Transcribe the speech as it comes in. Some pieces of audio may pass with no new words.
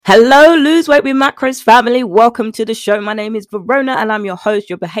Hello, Lose Weight with Macros family. Welcome to the show. My name is Verona and I'm your host,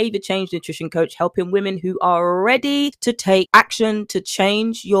 your behavior change nutrition coach, helping women who are ready to take action to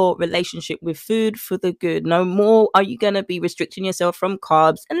change your relationship with food for the good. No more are you going to be restricting yourself from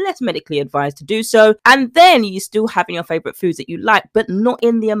carbs unless medically advised to do so. And then you still having your favorite foods that you like, but not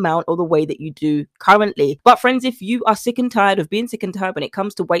in the amount or the way that you do currently. But friends, if you are sick and tired of being sick and tired when it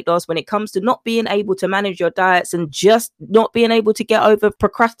comes to weight loss, when it comes to not being able to manage your diets and just not being able to get over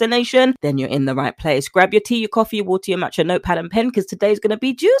procrastination, then you're in the right place. Grab your tea, your coffee, your water, your matcha, notepad and pen, because today's going to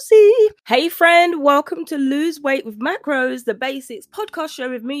be juicy. Hey friend, welcome to Lose Weight with Macros, the basics podcast show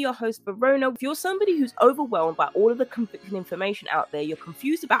with me, your host Verona. If you're somebody who's overwhelmed by all of the conflicting information out there, you're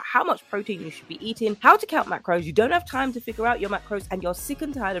confused about how much protein you should be eating, how to count macros, you don't have time to figure out your macros, and you're sick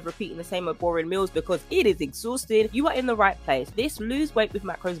and tired of repeating the same boring meals because it is exhausting, you are in the right place. This Lose Weight with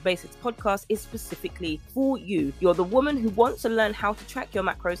Macros basics podcast is specifically for you. You're the woman who wants to learn how to track your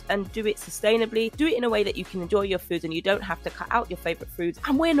macros and do it sustainably, do it in a way that you can enjoy your foods and you don't have to cut out your favorite foods,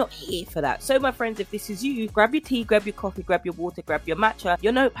 and we're not here for that. So my friends, if this is you, grab your tea, grab your coffee, grab your water, grab your matcha,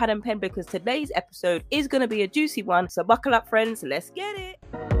 your notepad and pen, because today's episode is going to be a juicy one. So buckle up friends, let's get it.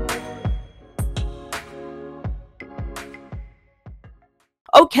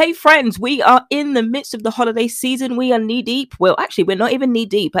 Okay, friends, we are in the midst of the holiday season. We are knee deep. Well, actually, we're not even knee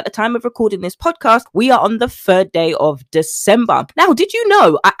deep. At the time of recording this podcast, we are on the 3rd day of December. Now, did you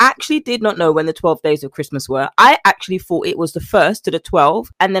know? I actually did not know when the 12 days of Christmas were. I actually thought it was the 1st to the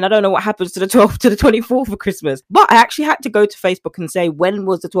 12th. And then I don't know what happens to the 12th to the 24th of Christmas. But I actually had to go to Facebook and say, when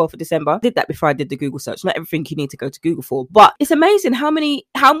was the 12th of December? I did that before I did the Google search. Not everything you need to go to Google for. But it's amazing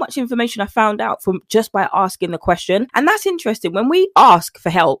how much information I found out from just by asking the question. And that's interesting. When we ask for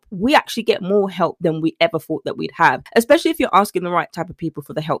help, we actually get more help than we ever thought that we'd have, especially if you're asking the right type of people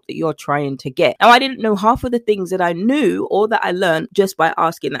for the help that you're trying to get. Now, I didn't know half of the things that I knew or that I learned just by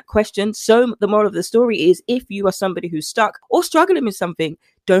asking that question. So the moral of the story is, if you are somebody who's stuck or struggling with something,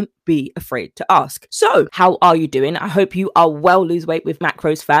 don't be afraid to ask. So, how are you doing? I hope you are well, Lose Weight with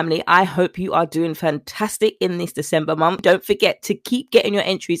Macros family. I hope you are doing fantastic in this December month. Don't forget to keep getting your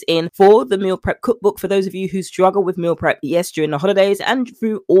entries in for the meal prep cookbook for those of you who struggle with meal prep, yes, during the holidays and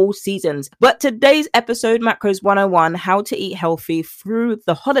through all seasons. But today's episode, Macros 101, how to eat healthy through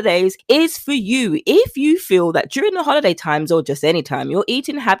the holidays, is for you. If you feel that during the holiday times or just any time, your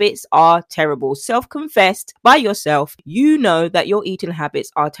eating habits are terrible, self-confessed by yourself, you know that your eating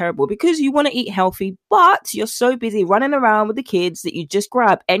habits are terrible because you want to eat healthy, but you're so busy running around with the kids that you just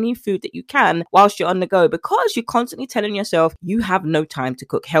grab any food that you can whilst you're on the go, because you're constantly telling yourself you have no time to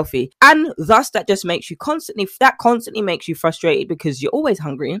cook healthy. And thus that constantly makes you frustrated because you're always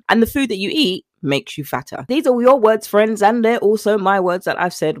hungry, and the food that you eat makes you fatter. These are your words, friends, and they're also my words that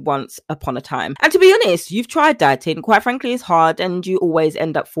I've said once upon a time. And to be honest, you've tried dieting. Quite frankly, it's hard and you always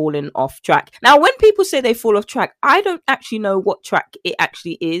end up falling off track. Now, when people say they fall off track, I don't actually know what track it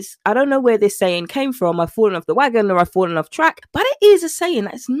actually is. I don't know where this saying came from. I've fallen off the wagon or I've fallen off track, but it is a saying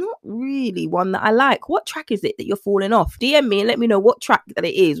that's not really one that I like. What track is it that you're falling off? DM me and let me know what track that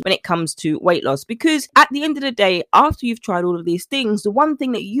it is when it comes to weight loss, because at the end of the day, after you've tried all of these things, the one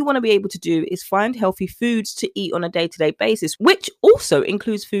thing that you want to be able to do is find healthy foods to eat on a day-to-day basis, which also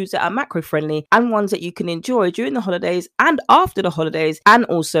includes foods that are macro friendly and ones that you can enjoy during the holidays and after the holidays, and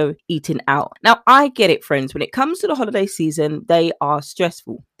also eating out. Now, I get it, friends. When it comes to the holiday season, they are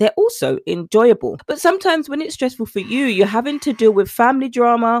stressful. They're also enjoyable. But sometimes when it's stressful for you, you're having to deal with family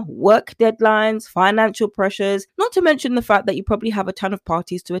drama, work deadlines, financial pressures, not to mention the fact that you probably have a ton of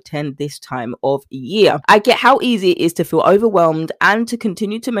parties to attend this time of year. I get how easy it is to feel overwhelmed and to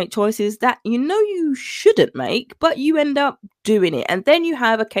continue to make choices that you know you shouldn't make, but you end up doing it. And then you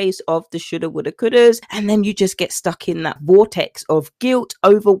have a case of the shoulda, woulda, couldas, and then you just get stuck in that vortex of guilt,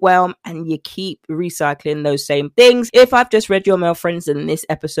 overwhelm, and you keep recycling those same things. If I've just read your mail, friends, then this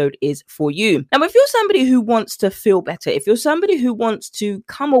episode is for you. Now, if you're somebody who wants to feel better, if you're somebody who wants to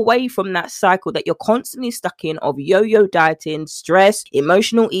come away from that cycle that you're constantly stuck in of yo-yo dieting, stress,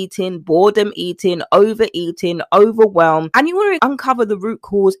 emotional eating, boredom eating, overeating, overwhelm, and you want to uncover the root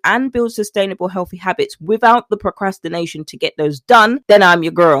cause and build sustainable healthy habits without the procrastination to get those done, then I'm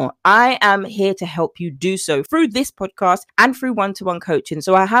your girl. I am here to help you do so through this podcast and through one-to-one coaching.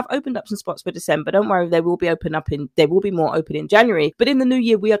 So I have opened up some spots for December. Don't worry, there will be more open in January. But in the new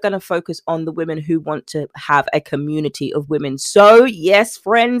year, we are going to focus on the women who want to have a community of women. So yes,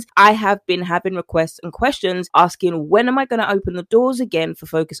 friends, I have been having requests and questions asking, when am I going to open the doors again for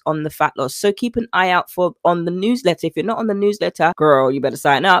focus on the fat loss? So keep an eye out on the newsletter. If you're not on the newsletter, girl, you better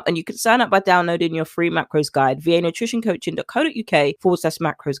sign up. And you can sign up by downloading your free macros guide via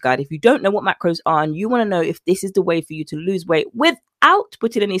nutritioncoaching.co.uk/macros guide. If you don't know what macros are and you want to know if this is the way for you to lose weight with without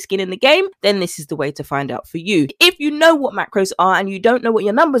putting any skin in the game, then this is the way to find out for you. If you know what macros are and you don't know what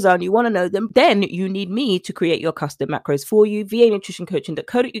your numbers are and you want to know them, then you need me to create your custom macros for you.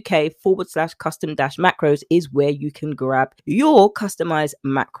 vanutritioncoaching.co.uk/custom-macros is where you can grab your customized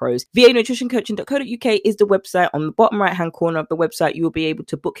macros. vanutritioncoaching.co.uk is the website. On the bottom right hand corner of the website, you will be able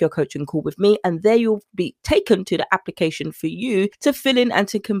to book your coaching call with me, and there you'll be taken to the application for you to fill in and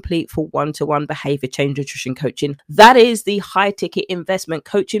to complete for one-to-one behavior change nutrition coaching. That is the high ticket investment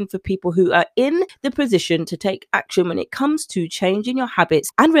coaching for people who are in the position to take action when it comes to changing your habits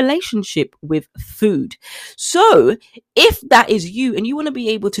and relationship with food. So if that is you and you want to be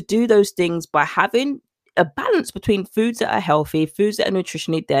able to do those things by having a balance between foods that are healthy, foods that are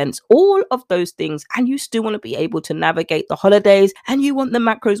nutritionally dense, all of those things, and you still want to be able to navigate the holidays and you want the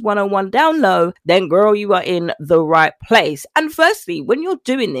macros 101 down low, then girl, you are in the right place. And firstly, when you're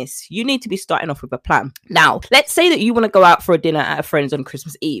doing this, you need to be starting off with a plan. Now, let's say that you want to go out for a dinner at a friend's on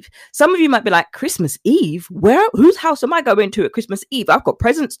Christmas Eve. Some of you might be like, Christmas Eve? Whose house am I going to at Christmas Eve? I've got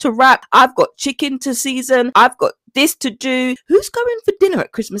presents to wrap. I've got chicken to season. I've got this to do. Who's going for dinner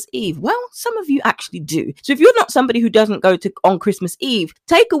at Christmas Eve? Well, some of you actually do. So if you're not somebody who doesn't go to on Christmas Eve,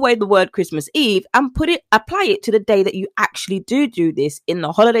 take away the word Christmas Eve and apply it to the day that you actually do this in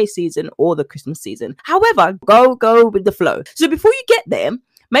the holiday season or the Christmas season. However, go with the flow. So before you get there,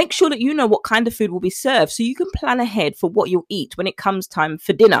 make sure that you know what kind of food will be served so you can plan ahead for what you'll eat when it comes time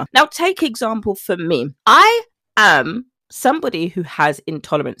for dinner. Now, take example for me. I am somebody who has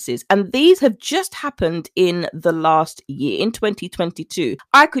intolerances, and these have just happened in the last year, in 2022.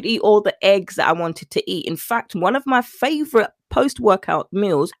 I could eat all the eggs that I wanted to eat. In fact, one of my favorite post-workout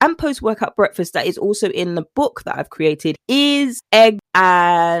meals and post-workout breakfast that is also in the book that I've created is egg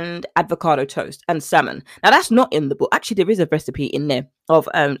and avocado toast and salmon. Now, that's not in the book. Actually, there is a recipe in there of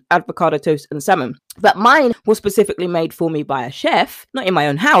avocado toast and salmon, but mine was specifically made for me by a chef, not in my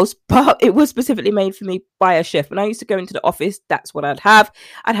own house, but it was specifically made for me by a chef. When I used to go into the office, that's what I'd have.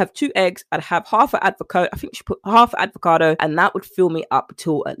 I'd have 2 eggs, I'd have half an avocado, I think she put half avocado, and that would fill me up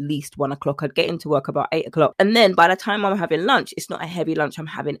till at least 1 o'clock. I'd get into work about 8 o'clock, and then by the time I'm having lunch, it's not a heavy lunch I'm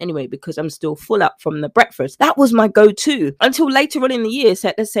having anyway because I'm still full up from the breakfast. That was my go-to until later on in the year.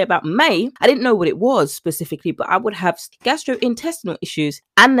 So let's say about May, I didn't know what it was specifically, but I would have gastrointestinal issues,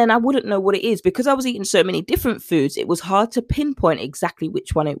 and then I wouldn't know what it is because I was eating so many different foods. It was hard to pinpoint exactly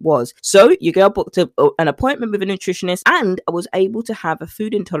which one it was. So your girl booked an appointment with a nutritionist, and I was able to have a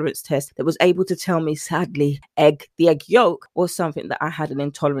food intolerance test that was able to tell me, sadly, the egg yolk was something that I had an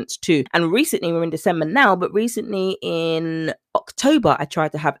intolerance to. And recently, we're in December now, but recently in October, I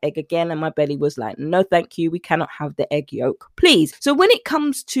tried to have egg again, and my belly was like, no, thank you. We cannot have the egg yolk, please. So when it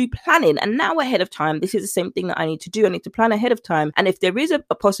comes to planning, and now ahead of time, this is the same thing that I need to do. I need to plan ahead of time. And if there is a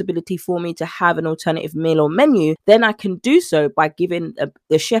possibility for me to have an alternative meal or menu, then I can do so by giving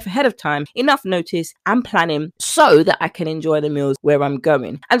the chef ahead of time enough notice and planning so that I can enjoy the meals where I'm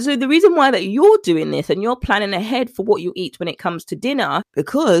going. And so the reason why that you're doing this and you're planning ahead for what you eat when it comes to dinner,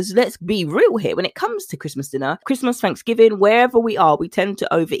 because let's be real here, when it comes to Christmas dinner, Christmas, Thanksgiving, wherever we are, we tend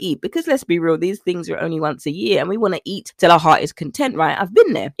to overeat because let's be real, these things are only once a year and we want to eat till our heart is content, right? I've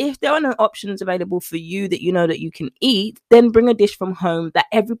been there. If there are no options available for you that you know that you can eat, then bring a dish from home that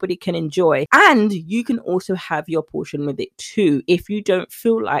everybody can enjoy, and you can also have your portion with it too if you don't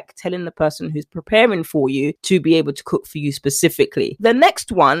feel like telling the person who's preparing for you to be able to cook for you specifically. The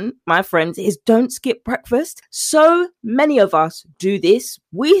next one, my friends, is don't skip breakfast. So many of us do this.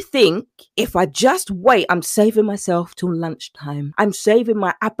 We think if I just wait, I'm saving myself till lunchtime. I'm saving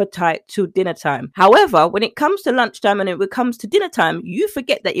my appetite till dinner time. However, when it comes to lunchtime and it comes to dinner time, you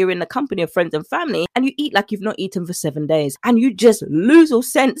forget that you're in the company of friends and family and you eat like you've not eaten for 7 days and you just lose all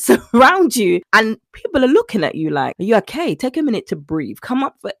sense around you, and people are looking at you like, are you okay? Take a minute to breathe. Come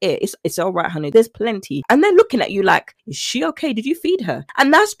up for air. It's all right, honey. There's plenty. And they're looking at you like, is she okay? Did you feed her?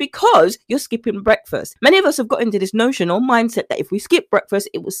 And that's because you're skipping breakfast. Many of us have got into this notion or mindset that if we skip breakfast,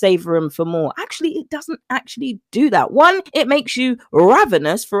 it will save room for more. Actually, it doesn't actually do that. One, it makes you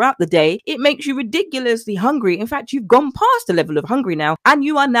ravenous throughout the day. It makes you ridiculously hungry. In fact, you've gone past the level of hungry now, and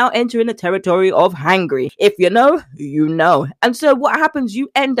you are now entering the territory of hangry. If you know, you know. And so what happens, you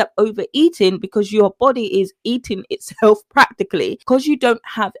end up overeating because your body is eating itself practically because you don't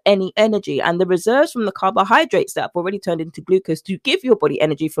have any energy, and the reserves from the carbohydrates that have already turned into glucose to give your body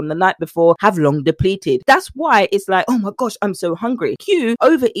energy from the night before have long depleted. That's why it's like, oh my gosh, I'm so hungry. Cue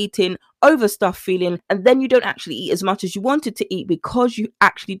overeating, overstuffed feeling, and then you don't actually eat as much as you wanted to eat because you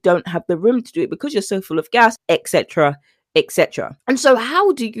actually don't have the room to do it because you're so full of gas, etc. etc. And so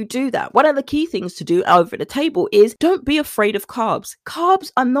how do you do that? One of the key things to do over the table is don't be afraid of carbs.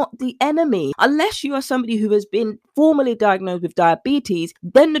 Carbs are not the enemy. Unless you are somebody who has been formally diagnosed with diabetes,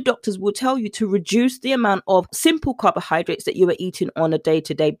 then the doctors will tell you to reduce the amount of simple carbohydrates that you are eating on a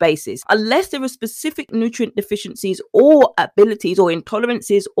day-to-day basis. Unless there are specific nutrient deficiencies or abilities or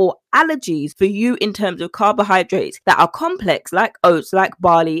intolerances or allergies for you in terms of carbohydrates that are complex, like oats, like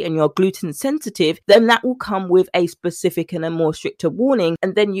barley, and you're gluten sensitive, then that will come with a specific and a more stricter warning,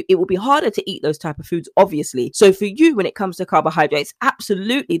 and then it will be harder to eat those type of foods, obviously. So for you, when it comes to carbohydrates,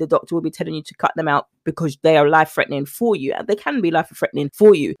 absolutely the doctor will be telling you to cut them out because they are life-threatening for you, and they can be life-threatening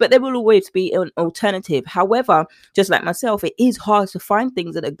for you, but there will always be an alternative. However, just like myself, it is hard to find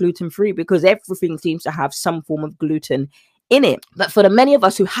things that are gluten-free because everything seems to have some form of gluten in it. But for the many of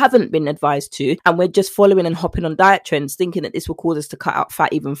us who haven't been advised to, and we're just following and hopping on diet trends, thinking that this will cause us to cut out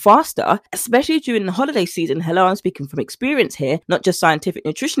fat even faster, especially during the holiday season. Hello, I'm speaking from experience here, not just scientific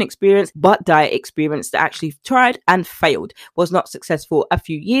nutrition experience, but diet experience that actually tried and failed, was not successful a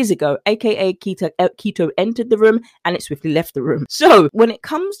few years ago, aka keto entered the room and it swiftly left the room. So when it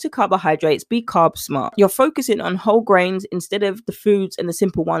comes to carbohydrates, be carb smart. You're focusing on whole grains instead of the foods and the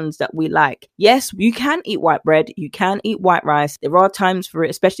simple ones that we like. Yes, you can eat white bread, you can eat white rice. There are times for it,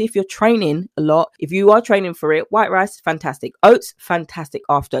 especially if you're training a lot. If you are training for it, white rice is fantastic. Oats, fantastic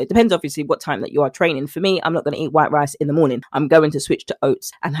after. It depends obviously what time that you are training. For me, I'm not going to eat white rice in the morning. I'm going to switch to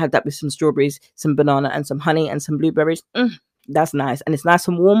oats and have that with some strawberries, some banana and some honey and some blueberries. That's nice. And it's nice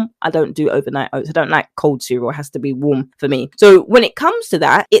and warm. I don't do overnight oats. I don't like cold cereal. It has to be warm for me. So when it comes to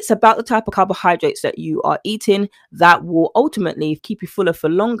that, it's about the type of carbohydrates that you are eating that will ultimately keep you fuller for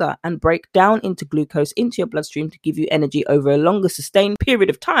longer and break down into glucose into your bloodstream to give you energy over a longer sustained period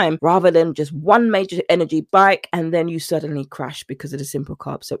of time, rather than just one major energy spike and then you suddenly crash because of the simple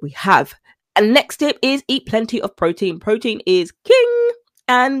carbs that we have. And next tip is eat plenty of protein. Protein is king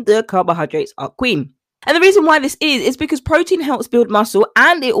and the carbohydrates are queen. And the reason why this is because protein helps build muscle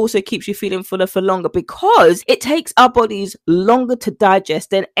and it also keeps you feeling fuller for longer because it takes our bodies longer to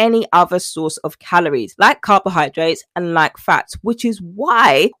digest than any other source of calories, like carbohydrates and like fats, which is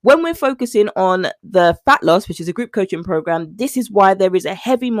why when we're focusing on the fat loss, which is a group coaching program, this is why there is a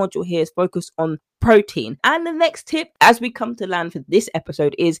heavy module here focused on protein. And the next tip as we come to land for this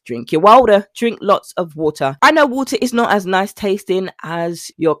episode is drink your water. Drink lots of water. I know water is not as nice tasting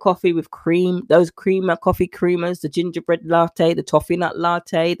as your coffee with cream, those creamer coffee creamers, the gingerbread latte, the toffee nut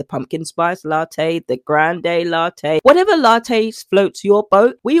latte, the pumpkin spice latte, the grande latte, whatever latte floats your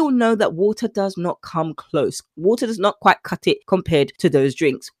boat. We all know that water does not come close. Water does not quite cut it compared to those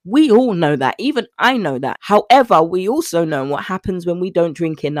drinks. We all know that. Even I know that. However, we also know what happens when we don't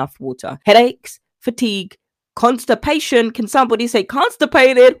drink enough water. Headaches, fatigue, constipation. Can somebody say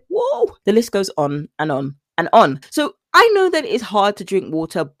constipated? Whoa! The list goes on and on and on. So I know that it is hard to drink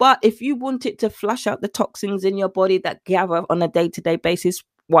water, but if you want it to flush out the toxins in your body that gather on a day-to-day basis,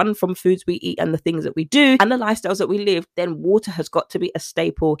 one from foods we eat and the things that we do and the lifestyles that we live, then water has got to be a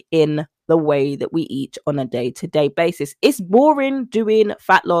staple in the way that we eat on a day-to-day basis. It's boring doing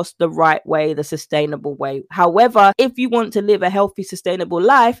fat loss the right way, the sustainable way. However, if you want to live a healthy, sustainable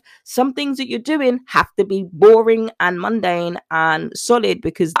life, some things that you're doing have to be boring and mundane and solid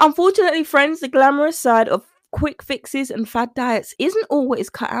because unfortunately, friends, the glamorous side of quick fixes and fad diets isn't always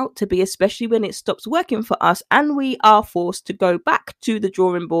cut out to be, especially when it stops working for us and we are forced to go back to the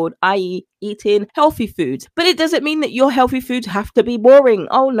drawing board, i.e. eating healthy foods. But it doesn't mean that your healthy foods have to be boring.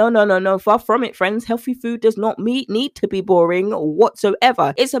 Oh, no. Far from it, friends. Healthy food does not need to be boring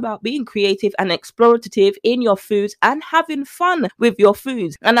whatsoever. It's about being creative and explorative in your foods and having fun with your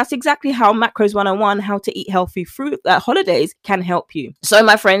foods. And that's exactly how Macros 101, how to eat healthy fruit at holidays, can help you. So,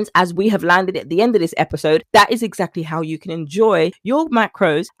 my friends, as we have landed at the end of this episode, that is exactly how you can enjoy your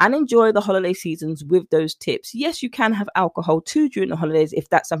macros and enjoy the holiday seasons with those tips. Yes, you can have alcohol too during the holidays if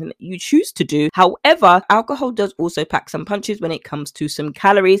that's something that you choose to do. However, alcohol does also pack some punches when it comes to some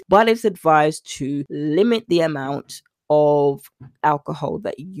calories, but it's advised to limit the amount of alcohol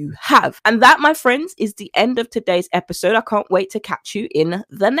that you have. And that, my friends, is the end of today's episode. I can't wait to catch you in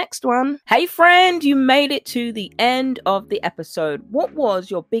the next one. Hey friend, you made it to the end of the episode. What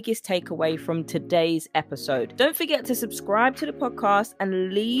was your biggest takeaway from today's episode? Don't forget to subscribe to the podcast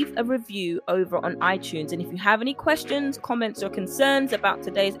and leave a review over on iTunes. And if you have any questions, comments, or concerns about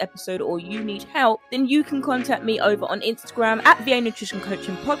today's episode, or you need help, then you can contact me over on Instagram at VA Nutrition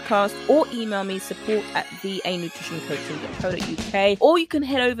Coaching Podcast or email me support@VANutritionCoaching.com. VA.nutritioncoaching.co.uk, or you can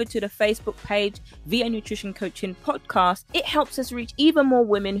head over to the Facebook page, VA Nutrition Coaching Podcast. It helps us reach even more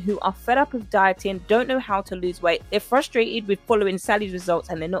women who are fed up of dieting, don't know how to lose weight, they're frustrated with following Sally's results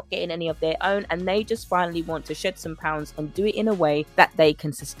and they're not getting any of their own, and they just finally want to shed some pounds and do it in a way that they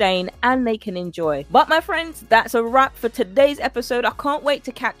can sustain and they can enjoy. But my friends, that's a wrap for today's episode. I can't wait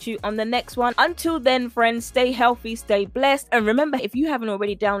to catch you on the next one. Until then, friends, stay healthy, stay blessed, and remember, if you haven't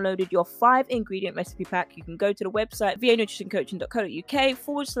already downloaded your 5-ingredient recipe pack, you can go to the website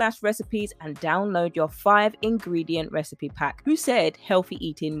vanutritioncoaching.co.uk/recipes and download your 5-ingredient recipe pack. Who said healthy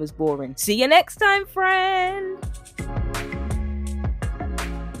eating was boring? See you next time, friend.